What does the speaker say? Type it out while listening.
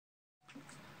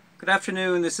Good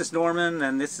afternoon, this is Norman,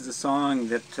 and this is a song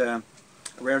that I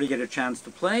rarely get a chance to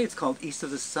play. It's called East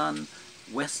of the Sun,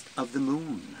 West of the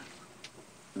Moon.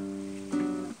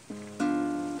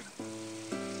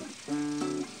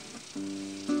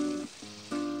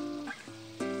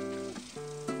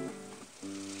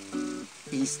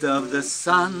 East of the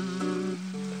sun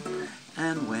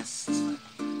and west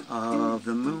of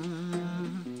the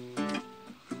moon,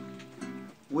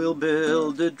 we'll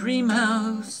build a dream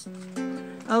house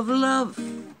of love,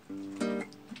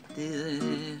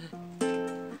 dear.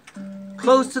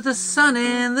 Close to the sun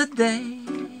in the day,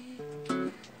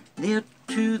 near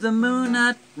to the moon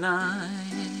at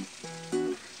night.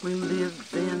 We live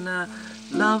in a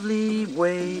lovely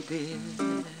way, dear.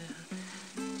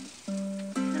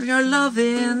 Our love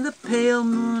in the pale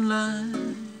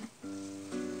moonlight,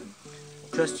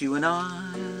 just you and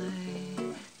I,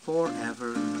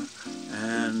 forever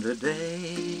and a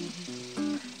day.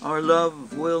 Our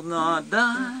love will not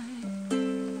die,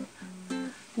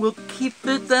 we'll keep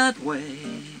it that way.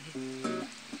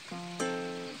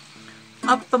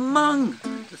 Up among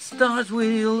the stars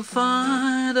we'll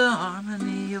find a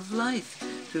harmony of life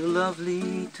to a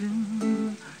lovely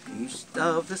tune. East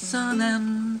of the sun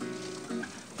and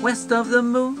west of the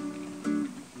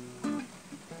moon,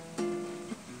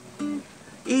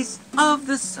 east of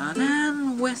the sun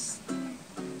and west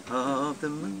of the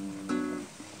moon.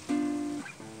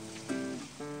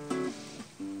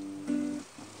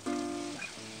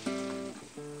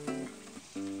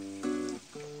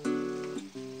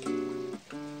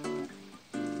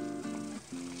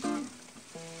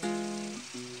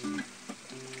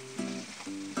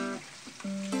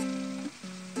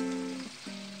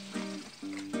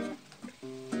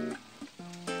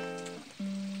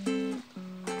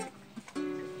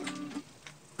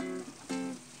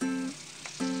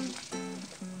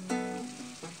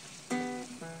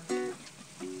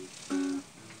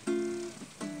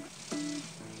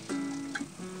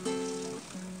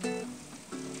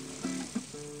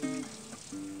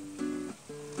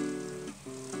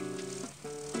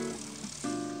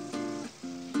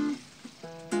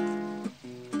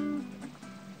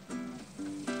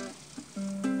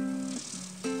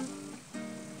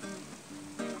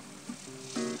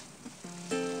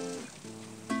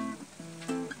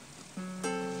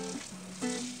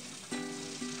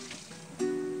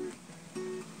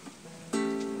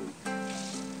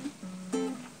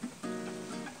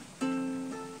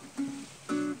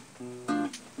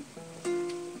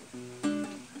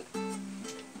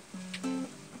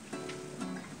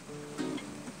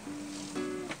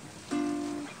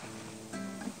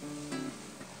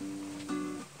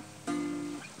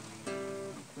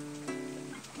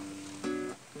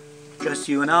 Just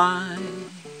you and I,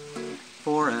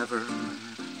 forever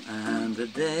and a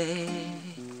day.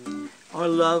 Our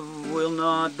love will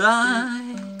not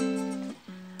die,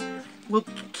 we'll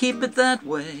keep it that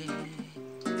way.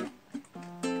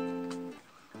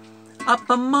 Up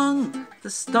among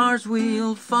the stars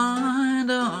we'll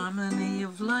find a harmony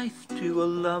of life to a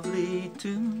lovely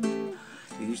tune.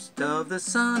 East of the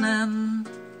sun and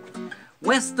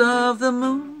west of the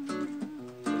moon,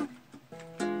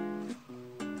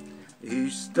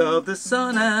 east of the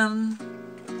sun and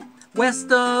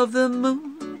west of the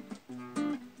moon,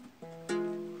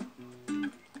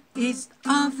 east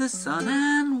of the sun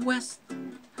and west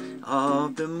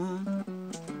of the moon.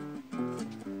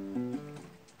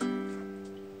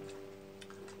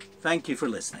 Thank you for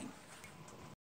listening.